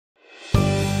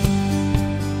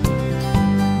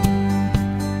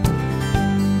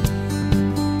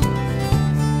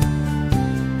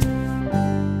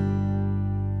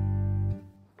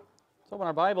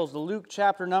our Bibles to Luke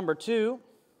chapter number 2.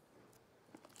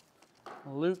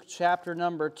 Luke chapter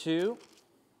number 2.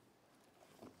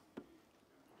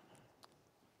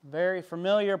 Very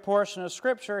familiar portion of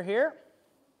Scripture here.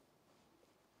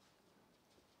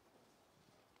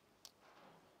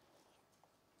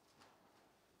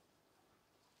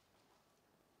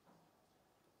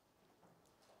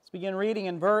 Let's begin reading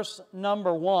in verse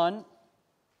number 1.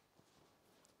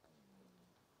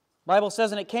 The Bible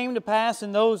says, "And it came to pass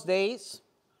in those days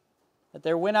that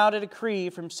there went out a decree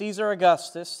from Caesar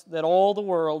Augustus that all the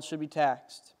world should be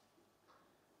taxed.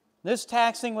 This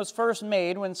taxing was first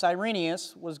made when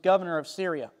Cyrenius was governor of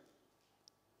Syria.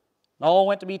 And all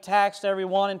went to be taxed, every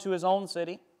one into his own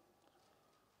city.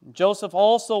 And Joseph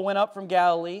also went up from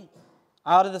Galilee,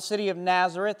 out of the city of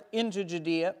Nazareth into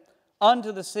Judea,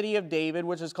 unto the city of David,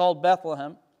 which is called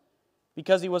Bethlehem,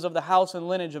 because he was of the house and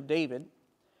lineage of David,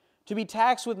 to be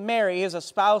taxed with Mary, his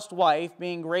espoused wife,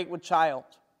 being great with child.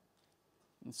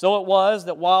 And so it was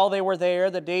that while they were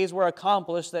there, the days were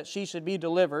accomplished that she should be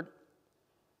delivered.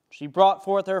 She brought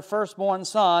forth her firstborn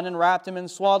son, and wrapped him in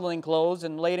swaddling clothes,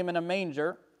 and laid him in a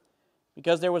manger,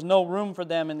 because there was no room for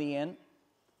them in the inn.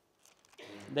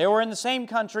 There were in the same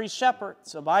country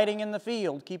shepherds, abiding in the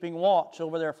field, keeping watch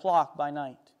over their flock by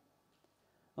night.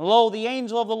 And lo, the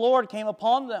angel of the Lord came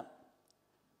upon them.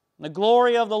 And the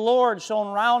glory of the Lord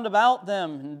shone round about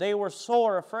them, and they were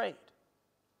sore afraid.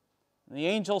 And the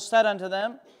angel said unto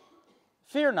them,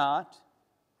 Fear not,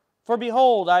 for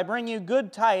behold, I bring you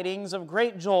good tidings of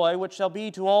great joy, which shall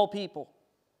be to all people.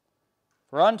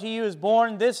 For unto you is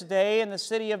born this day in the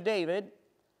city of David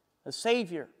a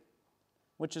Savior,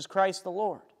 which is Christ the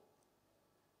Lord.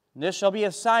 And this shall be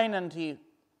a sign unto you.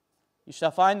 You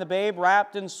shall find the babe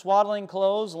wrapped in swaddling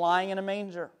clothes, lying in a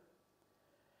manger.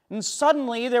 And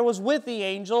suddenly there was with the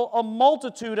angel a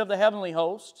multitude of the heavenly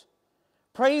host,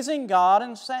 praising God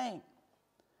and saying,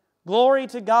 Glory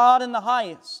to God in the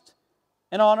highest,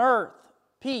 and on earth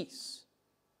peace,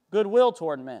 goodwill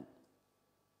toward men.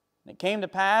 And it came to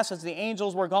pass, as the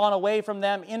angels were gone away from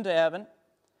them into heaven,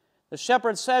 the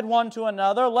shepherds said one to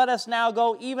another, Let us now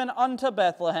go even unto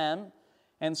Bethlehem,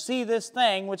 and see this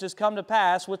thing which is come to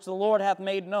pass, which the Lord hath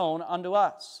made known unto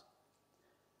us.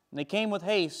 And they came with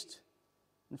haste,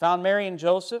 and found Mary and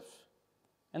Joseph,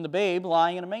 and the babe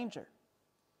lying in a manger.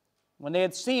 When they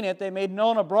had seen it, they made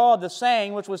known abroad the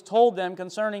saying which was told them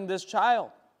concerning this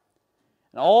child.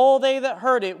 And all they that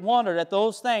heard it wondered at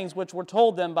those things which were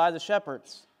told them by the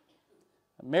shepherds.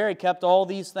 And Mary kept all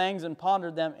these things and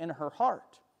pondered them in her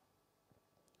heart.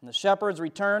 And the shepherds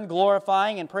returned,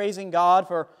 glorifying and praising God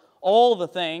for all the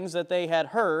things that they had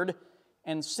heard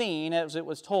and seen as it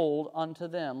was told unto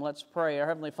them." Let's pray. Our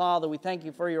Heavenly Father, we thank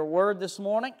you for your word this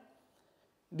morning.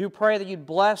 We do pray that you'd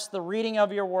bless the reading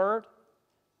of your word.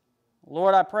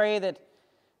 Lord, I pray that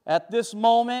at this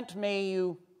moment may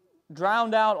you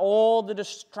drown out all the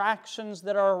distractions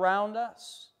that are around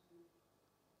us.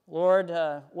 Lord,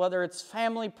 whether it's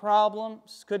family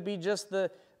problems, could be just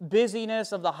the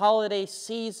busyness of the holiday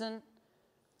season,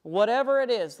 whatever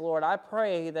it is, Lord, I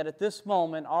pray that at this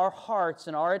moment our hearts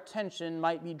and our attention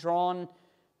might be drawn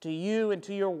to you and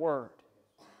to your word.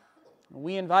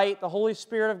 We invite the Holy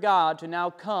Spirit of God to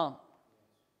now come.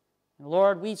 And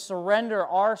Lord, we surrender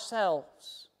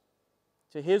ourselves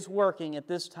to His working at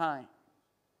this time.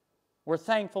 We're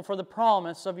thankful for the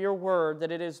promise of your word,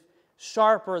 that it is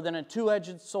sharper than a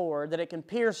two-edged sword, that it can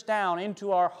pierce down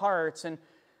into our hearts. And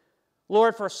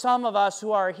Lord, for some of us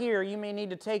who are here, you may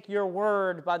need to take your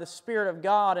word by the Spirit of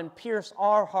God and pierce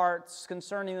our hearts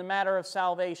concerning the matter of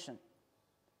salvation.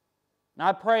 And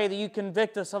I pray that you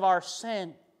convict us of our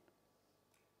sin,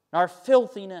 our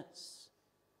filthiness.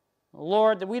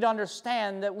 Lord, that we'd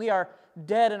understand that we are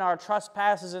dead in our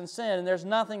trespasses and sin, and there's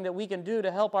nothing that we can do to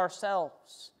help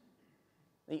ourselves.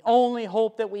 The only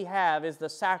hope that we have is the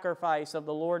sacrifice of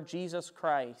the Lord Jesus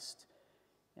Christ.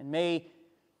 And may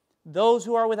those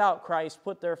who are without Christ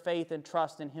put their faith and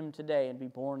trust in Him today and be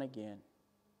born again.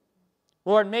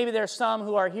 Lord, maybe there's some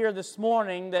who are here this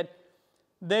morning that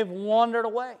they've wandered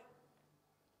away.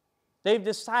 They've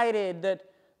decided that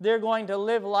they're going to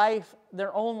live life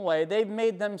their own way. They've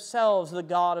made themselves the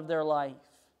God of their life.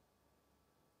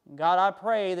 And God, I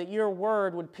pray that your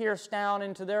word would pierce down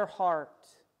into their heart.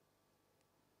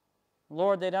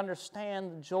 Lord, they'd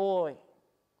understand the joy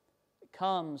that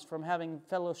comes from having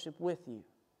fellowship with you,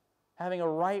 having a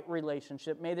right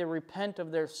relationship. May they repent of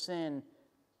their sin.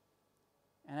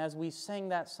 And as we sing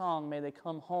that song, may they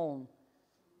come home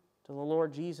to the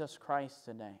Lord Jesus Christ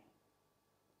today.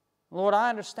 Lord, I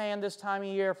understand this time of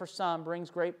year for some brings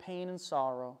great pain and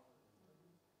sorrow.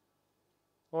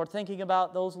 Lord, thinking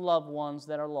about those loved ones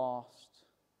that are lost.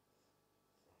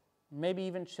 maybe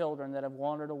even children that have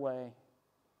wandered away.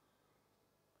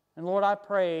 And Lord, I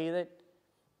pray that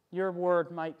your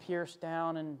word might pierce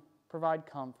down and provide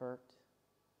comfort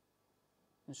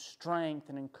and strength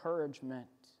and encouragement.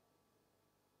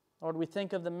 Lord, we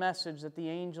think of the message that the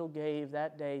angel gave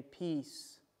that day,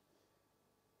 peace.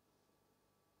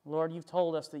 Lord, you've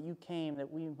told us that you came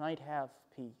that we might have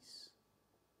peace.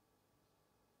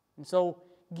 And so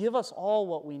give us all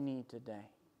what we need today.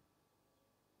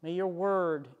 May your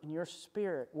word and your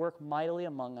spirit work mightily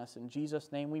among us. In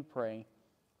Jesus' name we pray.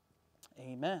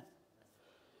 Amen.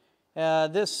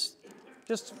 This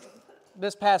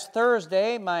past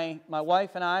Thursday, my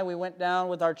wife and I, we went down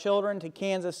with our children to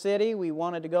Kansas City. We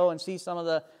wanted to go and see some of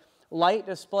the light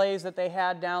displays that they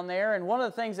had down there. And one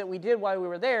of the things that we did while we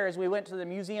were there is we went to the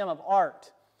Museum of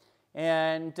Art.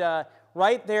 And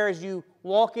right there as you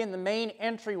walk in the main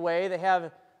entryway, they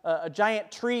have a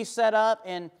giant tree set up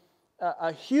and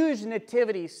a huge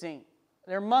nativity scene.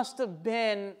 There must have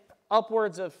been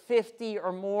upwards of 50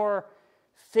 or more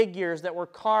figures that were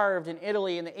carved in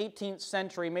Italy in the 18th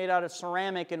century, made out of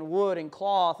ceramic and wood and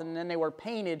cloth, and then they were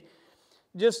painted.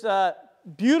 Just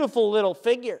beautiful little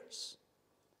figures.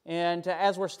 And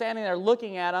as we're standing there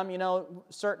looking at them, you know,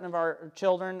 certain of our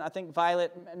children, I think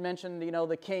Violet mentioned, you know,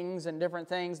 the kings and different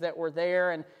things that were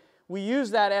there, and we use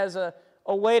that as a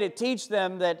way to teach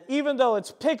them that even though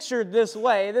it's pictured this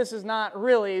way, this is not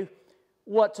really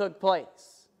what took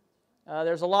place.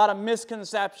 There's a lot of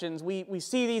misconceptions. We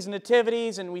see these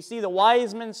nativities, and we see the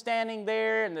wise men standing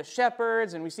there, and the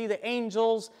shepherds, and we see the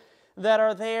angels that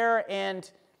are there, and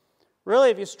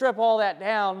really, if you strip all that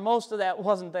down, most of that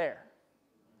wasn't there.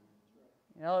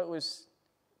 You know, it was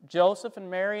Joseph and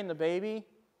Mary and the baby,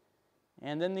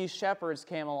 and then these shepherds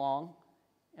came along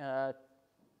to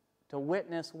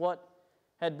witness what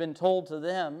had been told to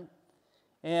them.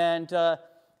 And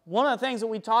one of the things that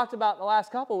we talked about the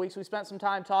last couple of weeks, we spent some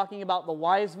time talking about the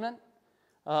wise men,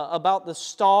 about the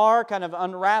star, kind of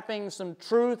unwrapping some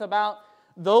truth about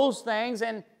those things.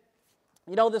 And,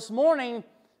 you know, this morning, I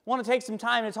want to take some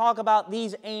time to talk about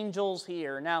these angels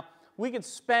here. Now, we could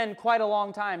spend quite a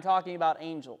long time talking about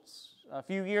angels. A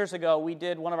few years ago, we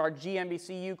did one of our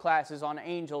GMBCU classes on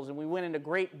angels, and we went into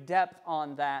great depth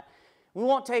on that. We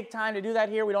won't take time to do that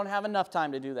here. We don't have enough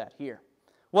time to do that here.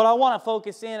 What I want to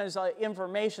focus in is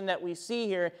information that we see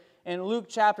here in Luke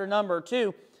chapter number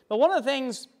 2. But one of the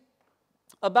things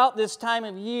about this time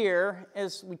of year,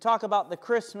 as we talk about the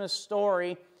Christmas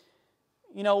story,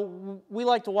 you know, we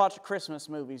like to watch Christmas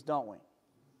movies, don't we?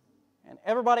 And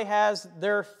everybody has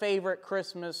their favorite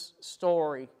Christmas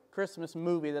story, Christmas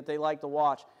movie that they like to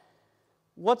watch.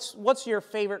 What's your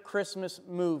favorite Christmas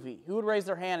movie? Who would raise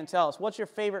their hand and tell us? What's your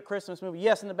favorite Christmas movie?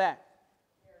 Yes, in the back.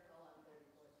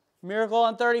 Miracle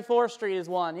on 34th Street is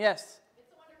one. Yes. It's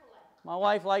a Wonderful Life. My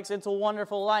wife likes It's a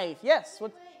Wonderful Life. Yes.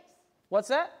 What's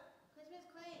that? Christmas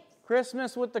Cranks.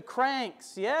 Christmas with the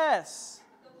Cranks. Yes.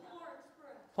 The Polar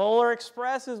Express. Polar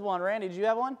Express is one. Randy, did you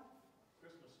have one?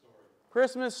 Christmas Story.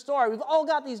 Christmas Story. We've all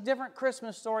got these different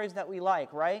Christmas stories that we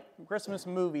like, right? Christmas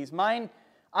movies. Mine,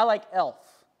 I like Elf.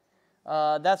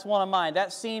 That's one of mine.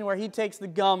 That scene where he takes the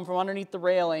gum from underneath the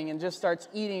railing and just starts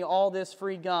eating all this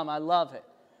free gum. I love it.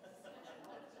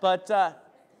 But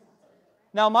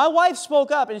now my wife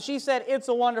spoke up and she said, It's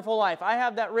a Wonderful Life. I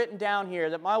have that written down here,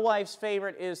 that my wife's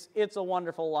favorite is It's a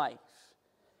Wonderful Life.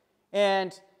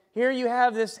 And here you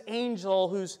have this angel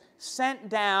who's sent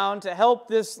down to help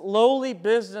this lowly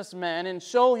businessman and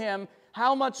show him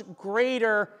how much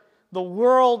greater the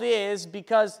world is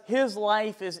because his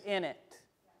life is in it.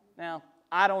 Now,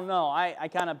 I don't know. I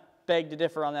kind of beg to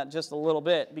differ on that just a little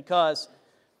bit because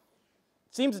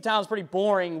it seems the town's pretty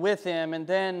boring with him, and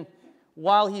then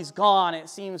while he's gone, it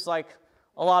seems like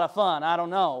a lot of fun. I don't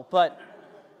know. But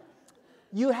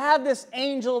you have this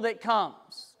angel that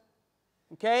comes,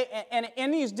 okay? And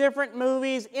in these different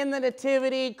movies, in the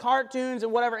nativity, cartoons,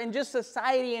 and whatever, and just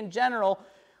society in general,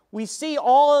 we see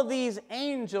all of these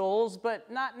angels,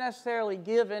 but not necessarily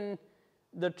given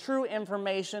the true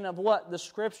information of what the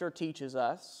Scripture teaches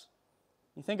us.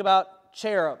 You think about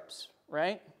cherubs,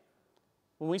 right?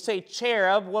 When we say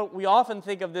cherub, what we often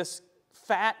think of this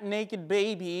fat, naked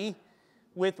baby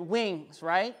with wings,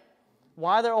 right?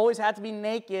 Why they always have to be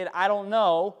naked, I don't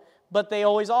know, but they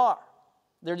always are.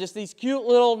 They're just these cute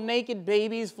little naked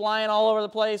babies flying all over the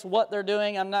place. What they're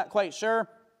doing, I'm not quite sure.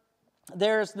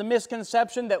 There's the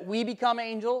misconception that we become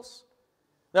angels,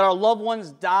 that our loved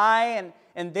ones die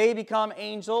and they become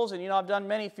angels. And, you know, I've done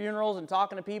many funerals and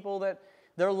talking to people that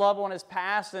their loved one has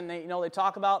passed, and they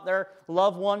talk about their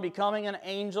loved one becoming an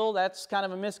angel. That's kind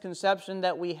of a misconception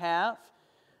that we have.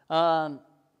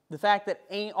 The fact that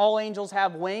all angels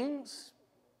have wings,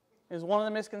 is one of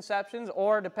the misconceptions,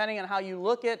 or depending on how you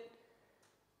look at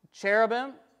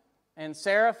cherubim and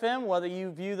seraphim, whether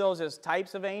you view those as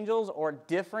types of angels or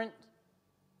different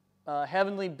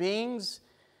heavenly beings.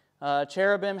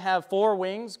 Cherubim have 4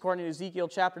 wings, according to Ezekiel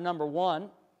chapter number 1.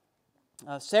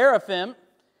 Seraphim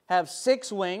have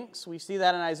 6 wings. We see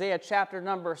that in Isaiah chapter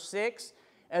number 6,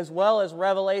 as well as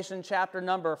Revelation chapter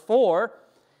number 4.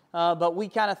 But we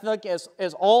kind of think as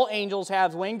all angels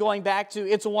have wings, going back to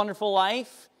It's a Wonderful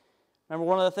Life. Remember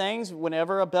one of the things,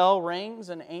 whenever a bell rings,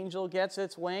 an angel gets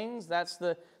its wings. That's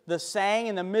the saying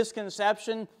and the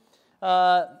misconception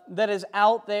that is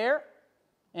out there.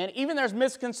 And even there's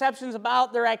misconceptions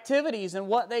about their activities and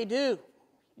what they do.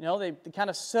 You know, they kind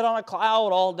of sit on a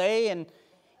cloud all day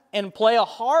and play a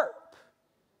harp.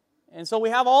 And so we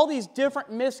have all these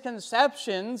different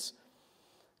misconceptions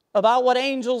about what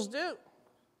angels do.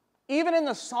 Even in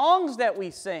the songs that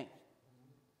we sing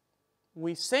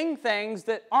things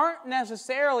that aren't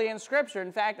necessarily in Scripture.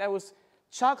 In fact, I was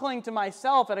chuckling to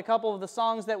myself at a couple of the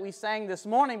songs that we sang this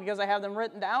morning because I have them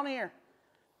written down here.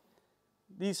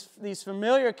 These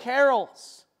familiar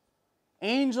carols.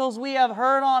 Angels we have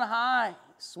heard on high,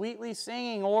 sweetly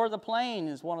singing o'er the plain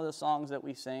is one of the songs that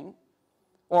we sing.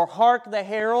 Or hark the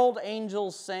herald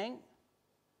angels sing.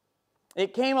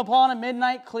 It came upon a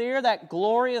midnight clear, that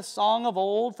glorious song of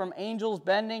old, from angels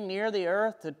bending near the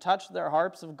earth to touch their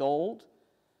harps of gold.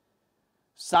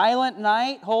 Silent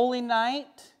night, holy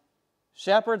night,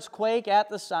 shepherds quake at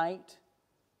the sight.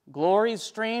 Glories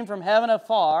stream from heaven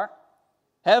afar.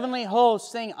 Heavenly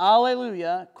hosts sing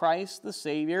Alleluia, Christ the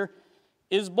Savior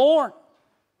is born.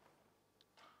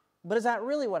 But is that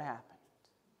really what happened?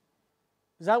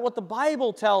 Is that what the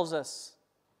Bible tells us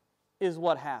is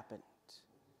what happened?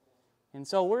 And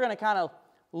so we're going to kind of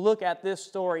look at this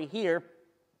story here.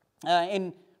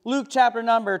 In Luke chapter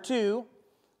number 2,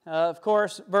 of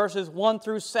course, verses 1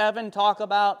 through 7 talk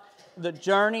about the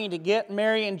journey to get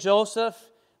Mary and Joseph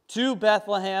to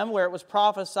Bethlehem, where it was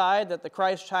prophesied that the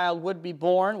Christ child would be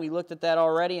born. We looked at that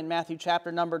already in Matthew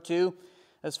chapter number 2,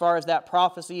 as far as that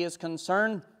prophecy is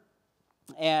concerned.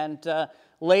 And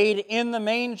laid in the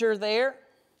manger there,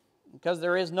 because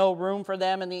there is no room for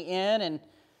them in the inn, and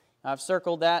I've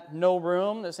circled that, no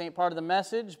room. This ain't part of the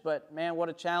message, but man, what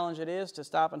a challenge it is to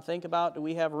stop and think about, do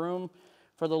we have room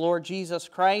for the Lord Jesus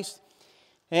Christ?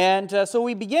 And so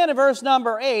we begin at verse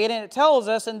number 8, and it tells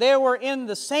us, and there were in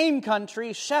the same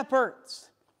country shepherds,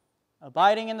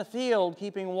 abiding in the field,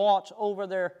 keeping watch over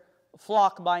their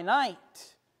flock by night.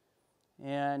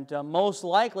 And most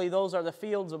likely those are the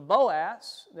fields of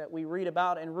Boaz that we read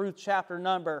about in Ruth chapter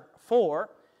number 4. It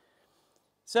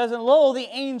says, and lo, the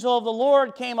angel of the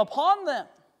Lord came upon them,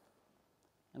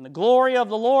 and the glory of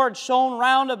the Lord shone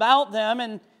round about them,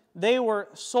 and they were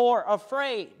sore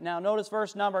afraid. Now notice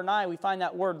verse number 9, we find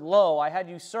that word lo. I had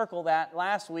you circle that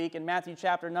last week in Matthew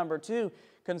chapter number 2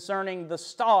 concerning the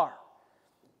star.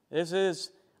 This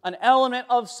is an element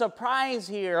of surprise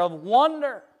here, of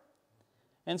wonder.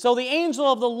 And so the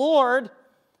angel of the Lord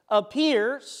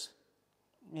appears,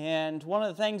 and one of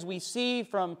the things we see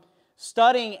from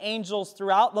studying angels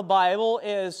throughout the Bible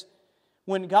is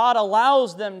when God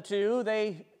allows them to,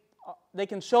 they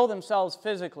can show themselves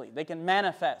physically. They can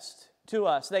manifest to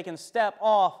us. They can step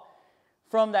off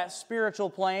from that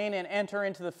spiritual plane and enter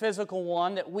into the physical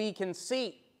one that we can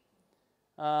see.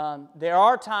 There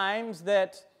are times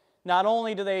that not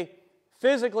only do they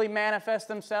physically manifest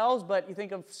themselves, but you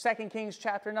think of 2 Kings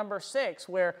chapter number 6,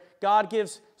 where God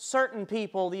gives certain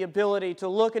people the ability to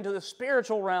look into the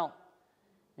spiritual realm.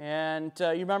 And you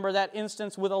remember that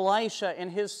instance with Elisha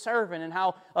and his servant and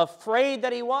how afraid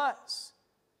that he was.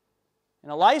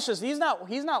 And Elisha, he's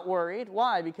not worried.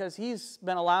 Why? Because he's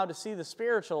been allowed to see the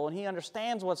spiritual and he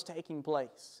understands what's taking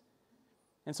place.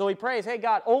 And so he prays, hey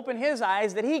God, open his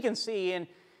eyes that he can see. And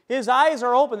his eyes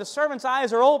are open, the servant's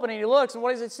eyes are open, and he looks, and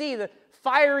what does he see? The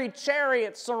fiery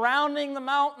chariots surrounding the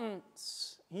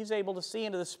mountains. He's able to see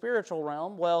into the spiritual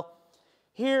realm. Well,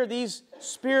 here these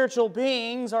spiritual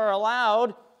beings are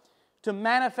allowed to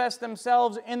manifest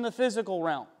themselves in the physical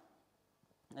realm.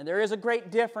 And there is a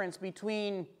great difference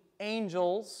between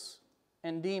angels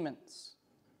and demons.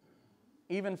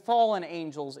 Even fallen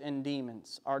angels and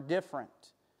demons are different.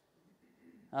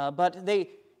 But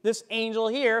this angel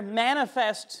here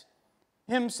manifests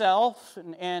himself,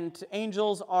 and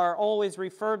angels are always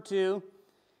referred to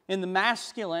in the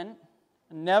masculine,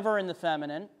 never in the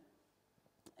feminine.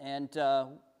 And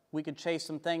we could chase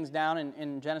some things down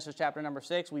in Genesis chapter number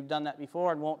 6. We've done that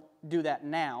before and won't do that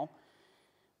now.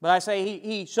 But I say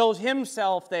he shows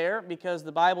himself there because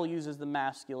the Bible uses the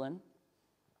masculine.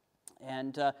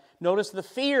 And notice the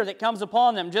fear that comes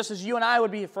upon them, just as you and I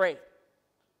would be afraid.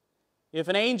 If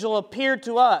an angel appeared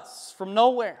to us from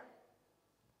nowhere,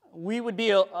 we would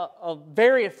be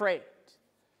very afraid.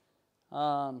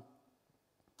 But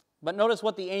notice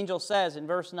what the angel says in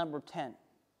verse number 10.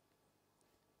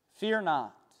 Fear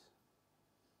not.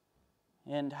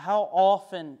 And how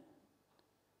often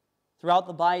throughout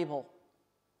the Bible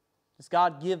does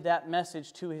God give that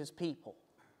message to His people?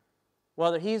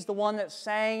 Whether He's the one that's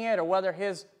saying it or whether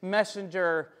His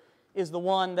messenger is the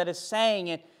one that is saying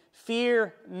it,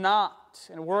 fear not.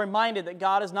 And we're reminded that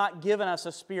God has not given us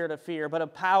a spirit of fear, but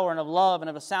of power and of love and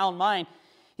of a sound mind.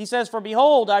 He says, for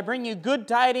behold, I bring you good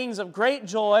tidings of great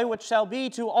joy, which shall be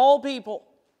to all people.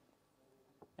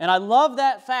 And I love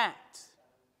that fact.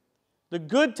 The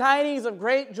good tidings of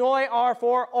great joy are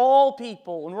for all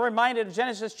people. And we're reminded of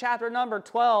Genesis chapter number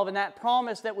 12 and that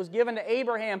promise that was given to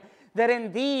Abraham, that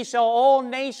in thee shall all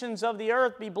nations of the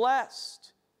earth be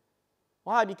blessed.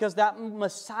 Why? Because that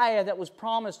Messiah that was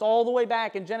promised all the way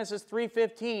back in Genesis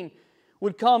 3:15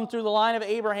 would come through the line of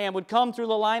Abraham, would come through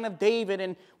the line of David,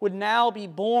 and would now be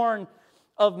born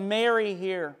of Mary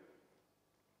here.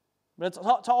 But it's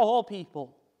to all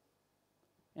people.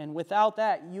 And without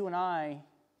that, you and I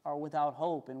are without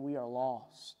hope and we are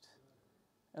lost.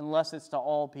 Unless it's to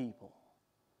all people.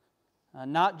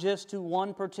 Not just to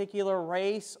one particular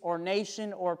race or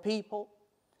nation or people.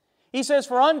 He says,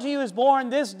 for unto you is born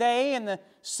this day in the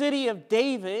city of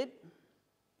David,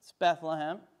 it's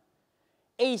Bethlehem,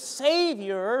 a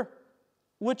Savior,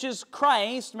 which is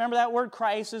Christ. Remember that word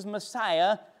Christ is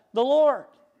Messiah, the Lord.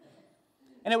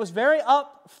 And it was very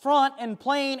upfront and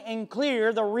plain and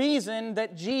clear the reason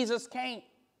that Jesus came.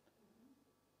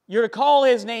 You're to call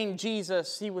His name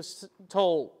Jesus, He was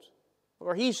told,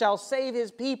 for He shall save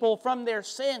His people from their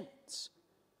sins.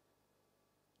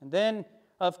 And then,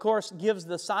 of course, gives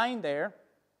the sign there.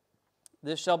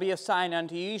 This shall be a sign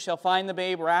unto you. You shall find the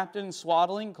babe wrapped in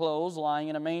swaddling clothes, lying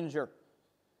in a manger,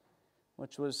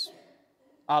 which was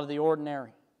out of the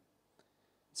ordinary.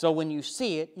 So when you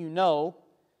see it, you know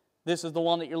this is the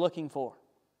one that you're looking for.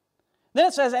 Then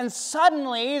it says, and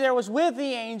suddenly there was with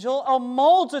the angel a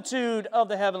multitude of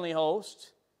the heavenly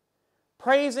host,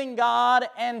 praising God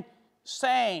and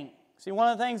saying. See, one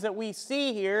of the things that we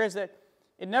see here is that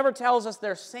it never tells us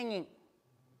they're singing.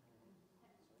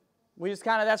 We just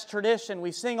that's tradition.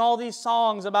 We sing all these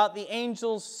songs about the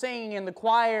angels singing in the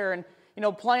choir and,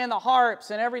 playing the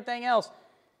harps and everything else.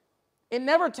 It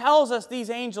never tells us these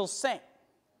angels sing.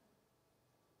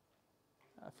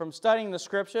 From studying the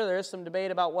Scripture, there is some debate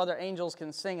about whether angels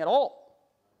can sing at all.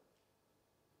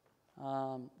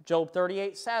 Job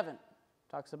 38:7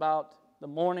 talks about the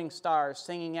morning stars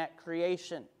singing at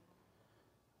creation.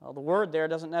 Well, the word there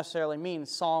doesn't necessarily mean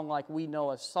song like we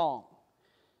know as song.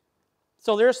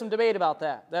 So there's some debate about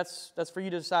that. That's for you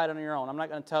to decide on your own. I'm not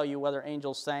going to tell you whether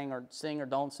angels sing or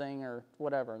don't sing or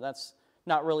whatever. That's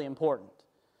not really important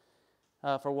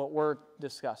for what we're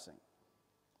discussing.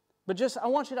 But I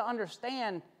want you to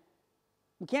understand,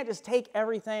 we can't just take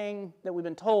everything that we've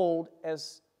been told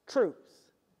as truth.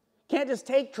 Can't just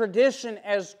take tradition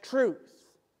as truth.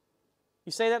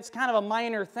 You say that's kind of a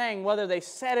minor thing, whether they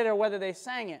said it or whether they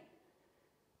sang it.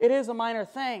 It is a minor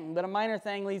thing, but a minor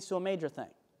thing leads to a major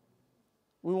thing.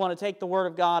 We want to take the Word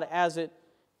of God as it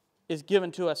is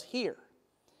given to us here.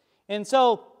 And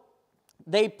so,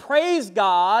 they praise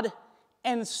God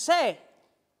and say,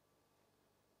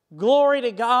 glory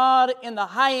to God in the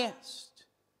highest,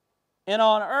 and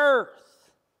on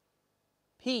earth,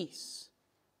 peace,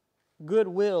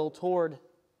 goodwill toward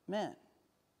men.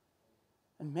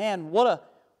 And man, what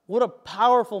a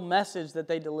powerful message that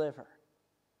they deliver.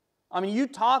 I mean, you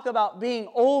talk about being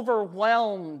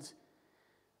overwhelmed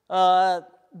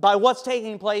by what's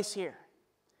taking place here.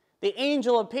 The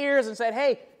angel appears and said,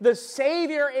 hey, the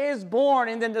Savior is born,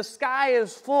 and then the sky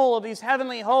is full of these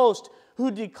heavenly hosts who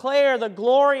declare the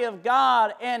glory of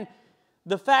God and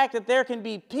the fact that there can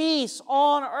be peace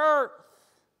on earth,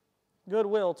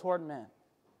 goodwill toward men.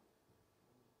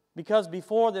 Because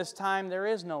before this time, there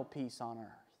is no peace on earth.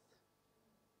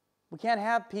 We can't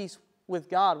have peace with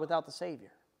God without the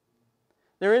Savior.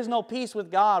 There is no peace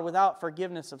with God without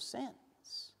forgiveness of sins.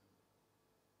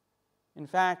 In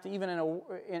fact, even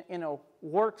in a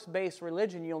works-based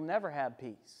religion, you'll never have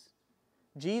peace.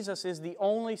 Jesus is the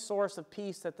only source of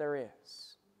peace that there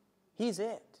is. He's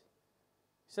it.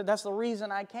 He said, that's the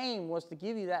reason I came, was to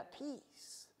give you that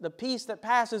peace. The peace that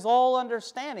passes all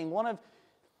understanding. One of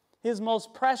His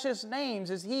most precious names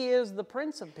is He is the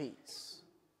Prince of Peace.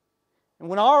 And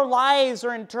when our lives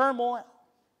are in turmoil,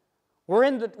 we're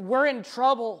in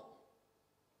trouble,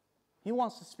 He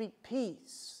wants to speak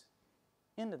peace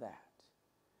into that.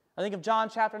 I think of John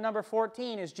chapter number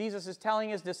 14 as Jesus is telling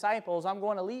His disciples, I'm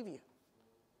going to leave you.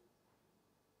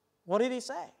 What did he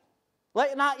say?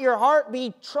 Let not your heart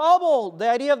be troubled. The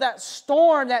idea of that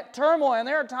storm, that turmoil. And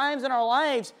there are times in our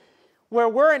lives where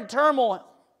we're in turmoil.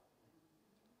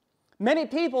 Many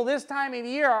people this time of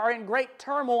year are in great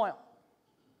turmoil.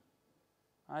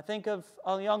 I think of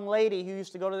a young lady who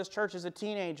used to go to this church as a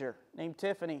teenager named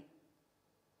Tiffany.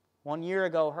 1 year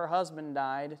ago, her husband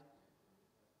died,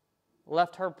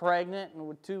 left her pregnant and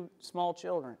with 2 small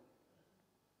children.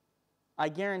 I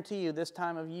guarantee you this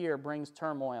time of year brings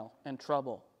turmoil and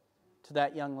trouble to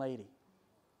that young lady.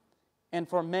 And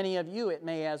for many of you, it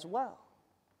may as well.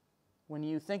 When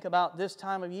you think about this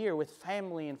time of year with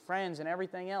family and friends and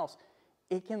everything else,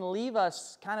 it can leave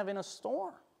us kind of in a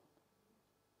storm.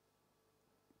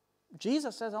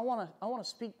 Jesus says, I want to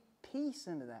speak peace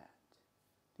into that.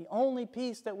 The only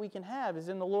peace that we can have is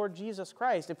in the Lord Jesus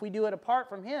Christ. If we do it apart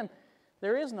from Him,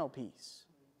 there is no peace.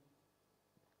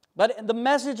 But the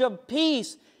message of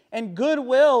peace and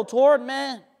goodwill toward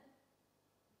men.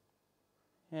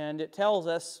 And it tells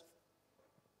us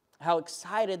how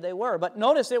excited they were. But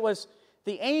notice it was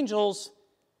the angels,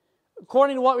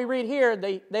 according to what we read here,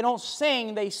 they don't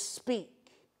sing, they speak.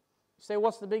 You say,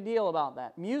 what's the big deal about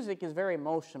that? Music is very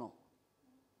emotional.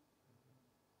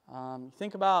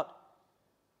 Think about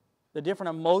the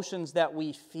different emotions that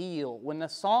we feel. When the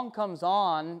song comes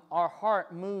on, our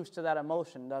heart moves to that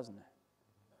emotion, doesn't it?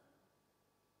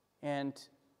 And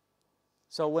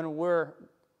so when we're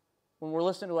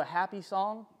listening to a happy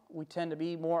song, we tend to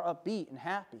be more upbeat and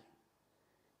happy.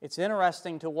 It's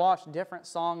interesting to watch different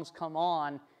songs come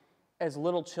on as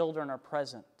little children are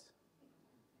present.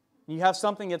 You have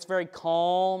something that's very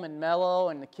calm and mellow,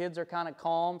 and the kids are kind of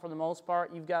calm for the most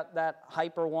part. You've got that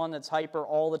hyper one that's hyper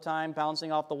all the time,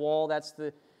 bouncing off the wall. That's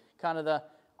the kind of the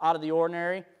out of the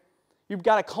ordinary. You've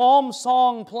got a calm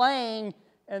song playing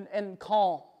and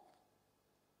calm.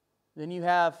 Then you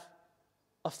have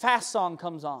a fast song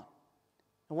comes on.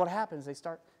 And what happens? They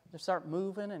start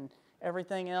moving and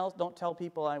everything else. Don't tell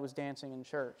people I was dancing in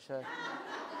church.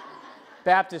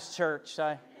 Baptist church.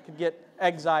 I could get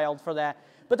exiled for that.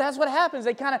 But that's what happens.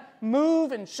 They kind of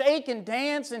move and shake and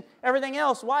dance and everything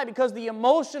else. Why? Because the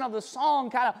emotion of the song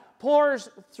kind of pours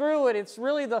through it. It's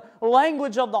really the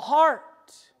language of the heart.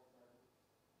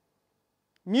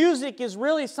 Music is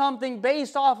really something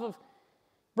based off of,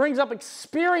 brings up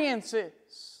experiences.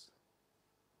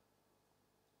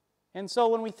 And so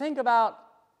when we think about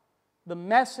the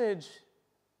message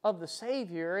of the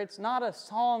Savior, it's not a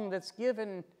song that's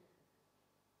given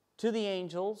to the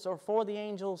angels or for the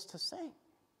angels to sing.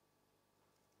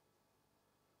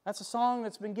 That's a song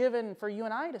that's been given for you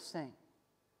and I to sing.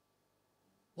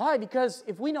 Why? Because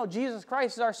if we know Jesus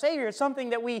Christ is our Savior, it's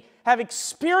something that we have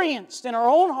experienced in our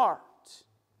own heart.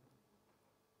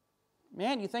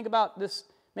 Man, you think about this,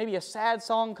 maybe a sad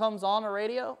song comes on the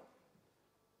radio,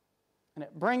 and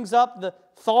it brings up the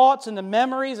thoughts and the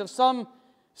memories of some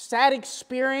sad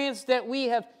experience that we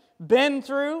have been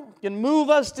through. It can move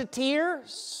us to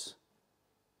tears.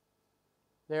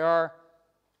 There are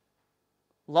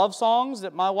love songs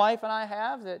that my wife and I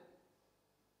have that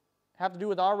have to do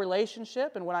with our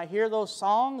relationship. And when I hear those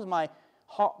songs, my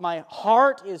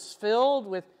heart is filled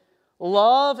with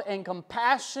love and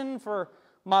compassion for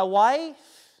my wife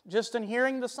just in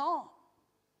hearing the song.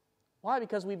 Why?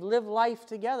 Because we've lived life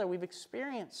together. We've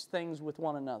experienced things with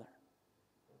one another.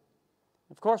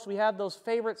 Of course, we have those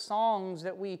favorite songs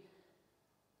that we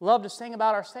love to sing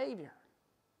about our Savior.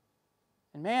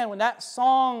 And man, when that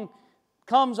song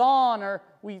comes on, or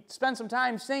we spend some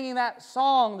time singing that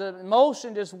song, the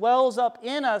emotion just wells up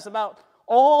in us about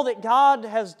all that God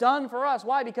has done for us.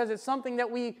 Why? Because it's something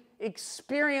that we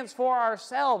experience for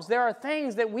ourselves. There are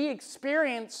things that we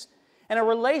experience in a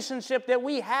relationship that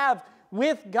we have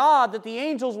with God that the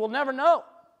angels will never know.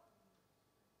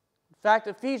 In fact,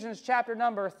 Ephesians chapter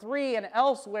number 3 and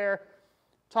elsewhere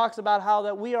talks about how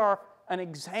that we are an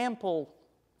example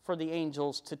for the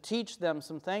angels to teach them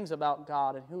some things about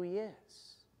God and who He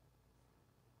is.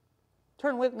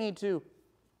 Turn with me to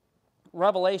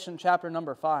Revelation chapter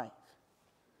number 5.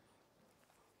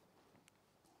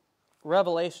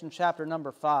 Revelation chapter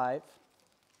number 5.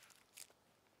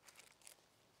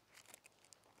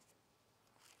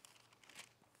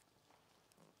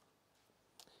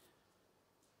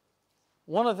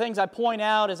 One of the things I point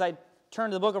out as I turn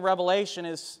to the book of Revelation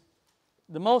is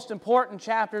the most important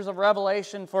chapters of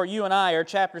Revelation for you and I are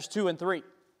chapters 2 and 3.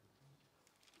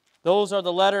 Those are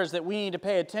the letters that we need to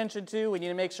pay attention to. We need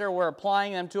to make sure we're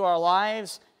applying them to our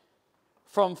lives.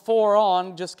 From 4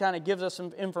 on, just kind of gives us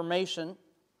some information.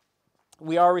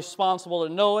 We are responsible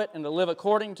to know it and to live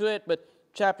according to it, but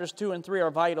chapters 2 and 3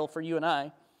 are vital for you and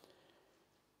I.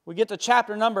 We get to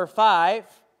chapter number 5.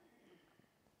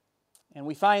 And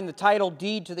we find the title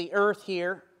deed to the earth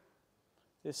here.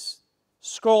 This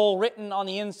scroll written on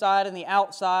the inside and the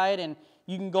outside. And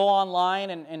you can go online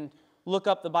and look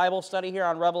up the Bible study here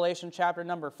on Revelation chapter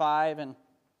number 5 and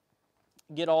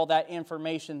get all that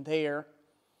information there.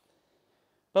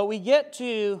 But we get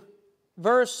to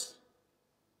verse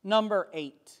number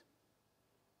 8. It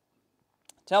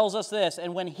tells us this,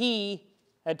 and when he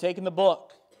had taken the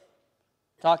book,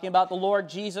 talking about the Lord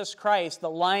Jesus Christ, the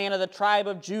Lion of the tribe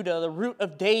of Judah, the Root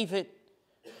of David,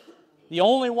 the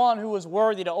only one who was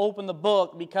worthy to open the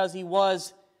book because he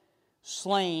was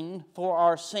slain for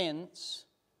our sins.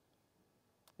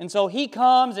 And so he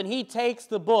comes and he takes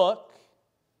the book,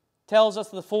 tells us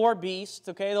the 4 beasts,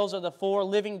 okay, those are the 4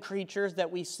 living creatures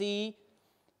that we see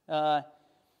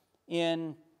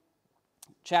in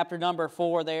chapter number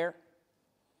 4 there.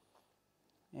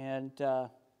 And it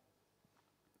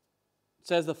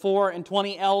says the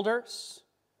 24 elders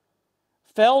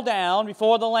fell down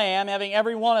before the Lamb, having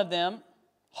every one of them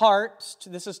hearts.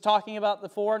 This is talking about the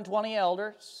 24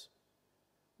 elders,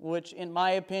 which in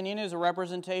my opinion is a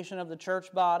representation of the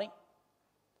church body.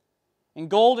 And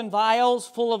golden vials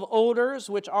full of odors,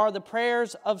 which are the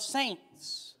prayers of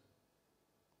saints.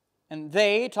 And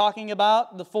they, talking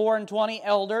about the 24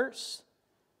 elders,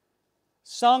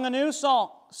 sung a new song,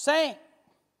 sang.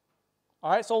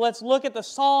 All right, so let's look at the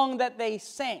song that they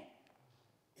sang.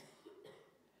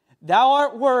 Thou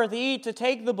art worthy to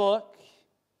take the book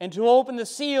and to open the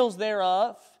seals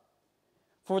thereof,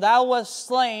 for thou wast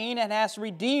slain and hast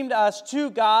redeemed us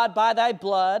to God by thy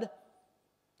blood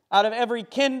out of every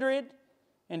kindred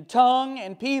and tongue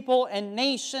and people and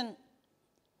nation,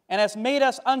 and hast made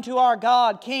us unto our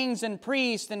God kings and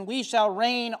priests, and we shall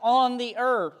reign on the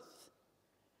earth.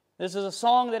 This is a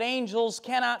song that angels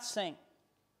cannot sing.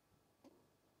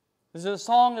 This is a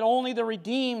song that only the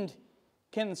redeemed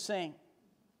can sing.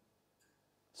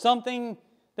 Something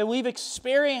that we've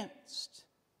experienced.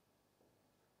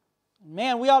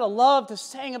 Man, we ought to love to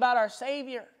sing about our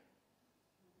Savior.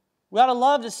 We ought to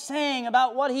love to sing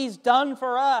about what He's done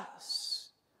for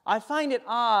us. I find it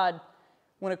odd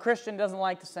when a Christian doesn't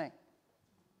like to sing.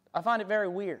 I find it very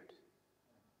weird.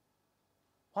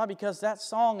 Why? Because that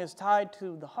song is tied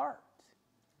to the heart.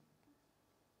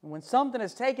 And when something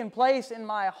has taken place in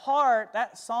my heart,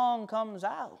 that song comes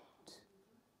out.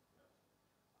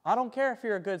 I don't care if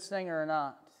you're a good singer or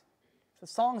not. If the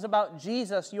song's about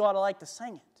Jesus, you ought to like to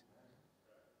sing it.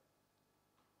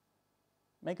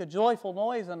 Make a joyful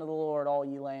noise unto the Lord, all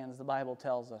ye lands, the Bible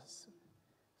tells us.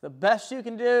 The best you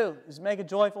can do is make a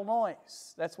joyful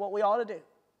noise. That's what we ought to do.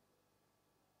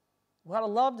 We ought to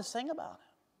love to sing about it.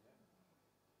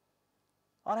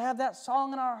 We ought to have that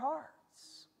song in our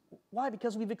hearts. Why?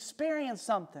 Because we've experienced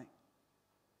something.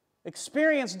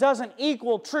 Experience doesn't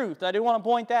equal truth. I do want to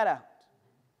point that out.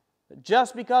 But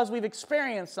just because we've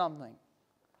experienced something,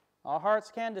 our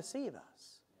hearts can deceive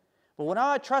us. But when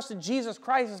I trusted Jesus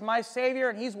Christ as my Savior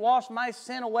and He's washed my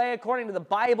sin away according to the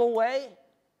Bible way,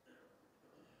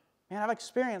 man, I've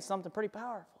experienced something pretty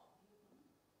powerful.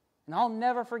 And I'll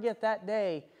never forget that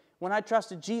day when I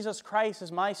trusted Jesus Christ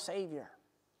as my Savior.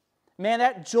 Man,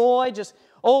 that joy just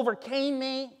overcame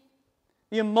me.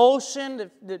 The emotion,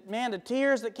 the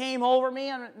tears that came over me.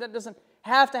 And that doesn't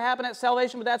have to happen at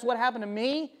salvation, but that's what happened to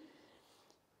me.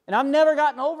 And I've never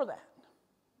gotten over that.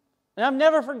 And I've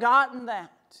never forgotten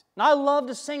that. And I love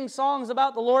to sing songs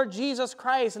about the Lord Jesus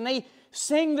Christ. And they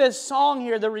sing this song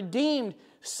here, the redeemed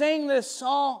sing this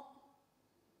song.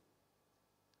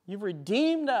 You've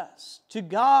redeemed us to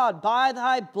God by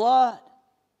thy blood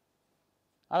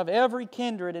out of every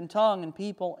kindred and tongue and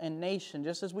people and nation,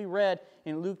 just as we read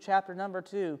in Luke chapter number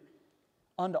 2,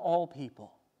 unto all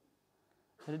people.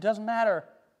 But it doesn't matter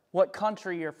what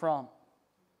country you're from.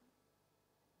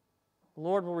 The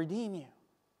Lord will redeem you.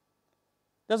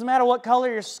 It doesn't matter what color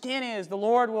your skin is, the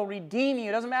Lord will redeem you.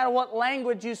 It doesn't matter what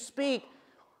language you speak,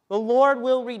 the Lord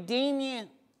will redeem you.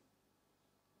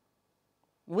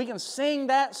 We can sing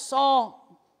that song.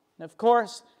 And of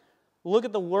course, look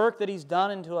at the work that He's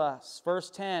done unto us. Verse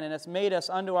 10, and it's made us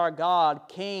unto our God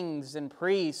kings and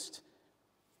priests.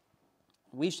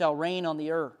 We shall reign on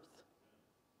the earth.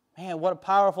 Man, what a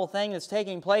powerful thing that's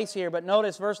taking place here. But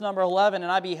notice verse number 11,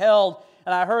 and I beheld,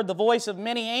 and I heard the voice of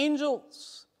many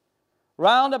angels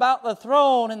round about the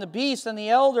throne, and the beast and the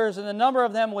elders, and the number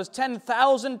of them was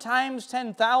 10,000 times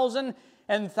 10,000,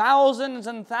 and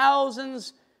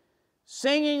thousands,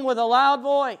 singing with a loud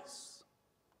voice.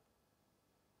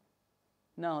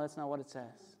 No, that's not what it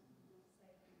says.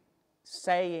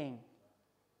 Saying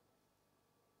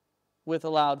with a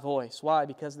loud voice. Why?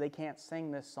 Because they can't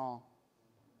sing this song.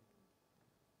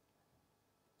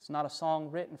 It's not a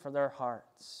song written for their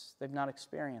hearts. They've not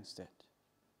experienced it.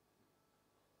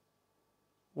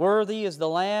 Worthy is the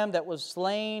Lamb that was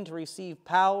slain to receive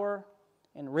power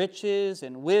and riches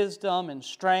and wisdom and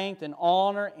strength and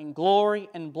honor and glory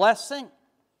and blessing.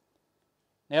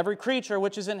 And every creature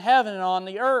which is in heaven and on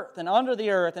the earth and under the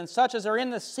earth, and such as are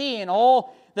in the sea and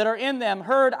all that are in them,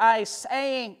 heard I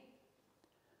saying,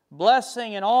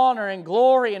 blessing and honor and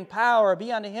glory and power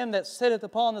be unto him that sitteth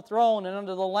upon the throne and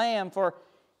unto the Lamb for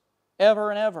ever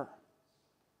and ever.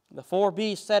 The four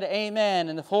beasts said, Amen,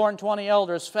 and the 24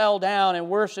 elders fell down and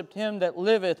worshipped him that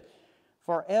liveth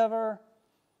forever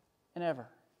and ever.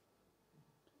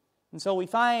 And so we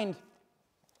find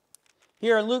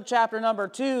here in Luke chapter number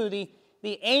 2,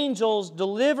 the angels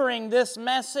delivering this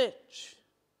message.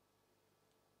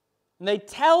 And they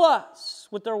tell us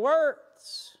with their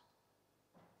words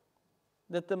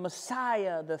that the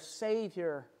Messiah, the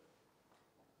Savior,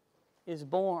 is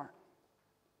born.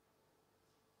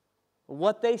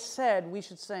 What they said, we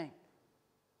should sing.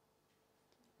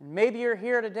 And maybe you're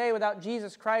here today without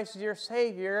Jesus Christ as your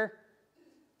Savior.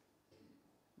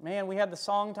 Man, we had the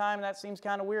song time, and that seems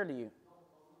kind of weird to you.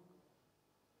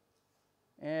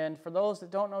 And for those that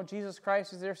don't know Jesus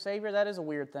Christ as their Savior, that is a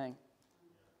weird thing.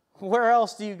 Where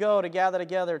else do you go to gather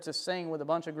together to sing with a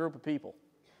bunch of group of people?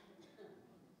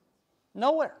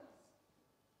 Nowhere.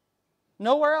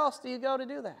 Nowhere else do you go to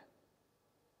do that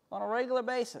on a regular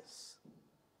basis.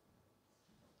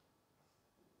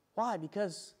 Why?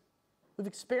 Because we've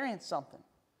experienced something.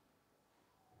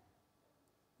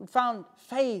 We've found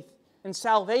faith and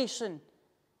salvation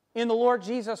in the Lord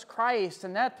Jesus Christ,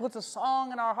 and that puts a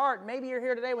song in our heart. Maybe you're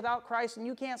here today without Christ and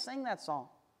you can't sing that song.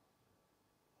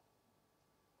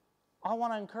 I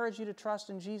want to encourage you to trust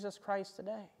in Jesus Christ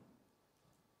today.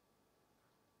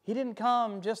 He didn't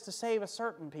come just to save a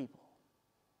certain people.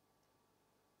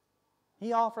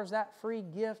 He offers that free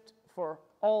gift for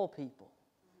all people.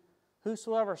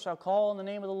 Whosoever shall call on the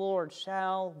name of the Lord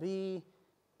shall be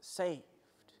saved.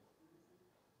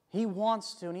 He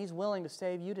wants to, and He's willing to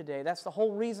save you today. That's the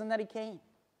whole reason that He came.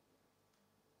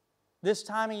 This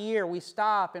time of year, we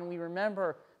stop and we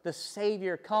remember the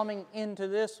Savior coming into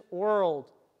this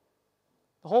world.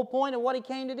 The whole point of what He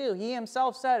came to do, He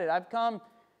Himself said it, I've come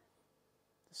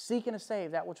to seek and to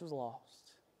save that which was lost.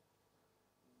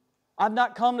 I've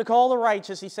not come to call the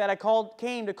righteous, He said,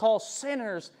 came to call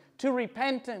sinners to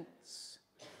repentance.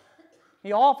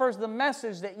 He offers the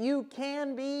message that you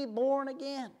can be born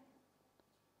again.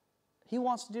 He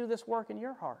wants to do this work in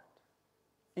your heart,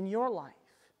 in your life.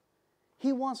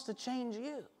 He wants to change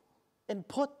you and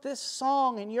put this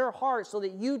song in your heart so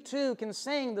that you too can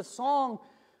sing the song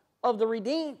of the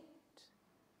redeemed.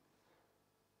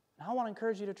 And I want to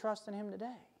encourage you to trust in Him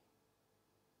today.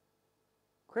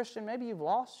 Christian, maybe you've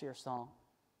lost your song.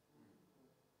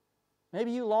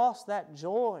 Maybe you lost that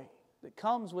joy that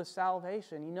comes with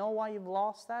salvation. You know why you've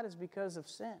lost that? Is because of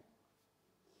sin.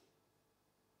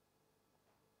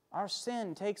 Our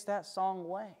sin takes that song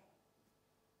away.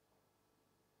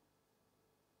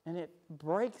 And it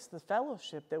breaks the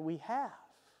fellowship that we have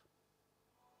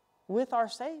with our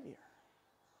Savior.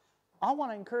 I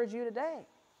want to encourage you today.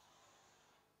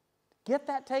 Get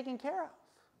that taken care of.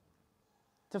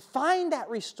 To find that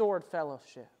restored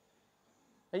fellowship.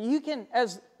 That you can,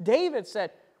 as David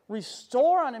said,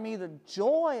 restore unto me the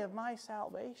joy of my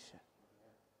salvation.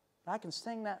 I can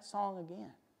sing that song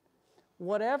again.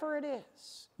 Whatever it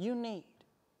is you need,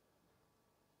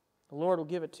 the Lord will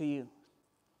give it to you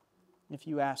if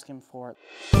you ask Him for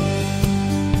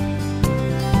it.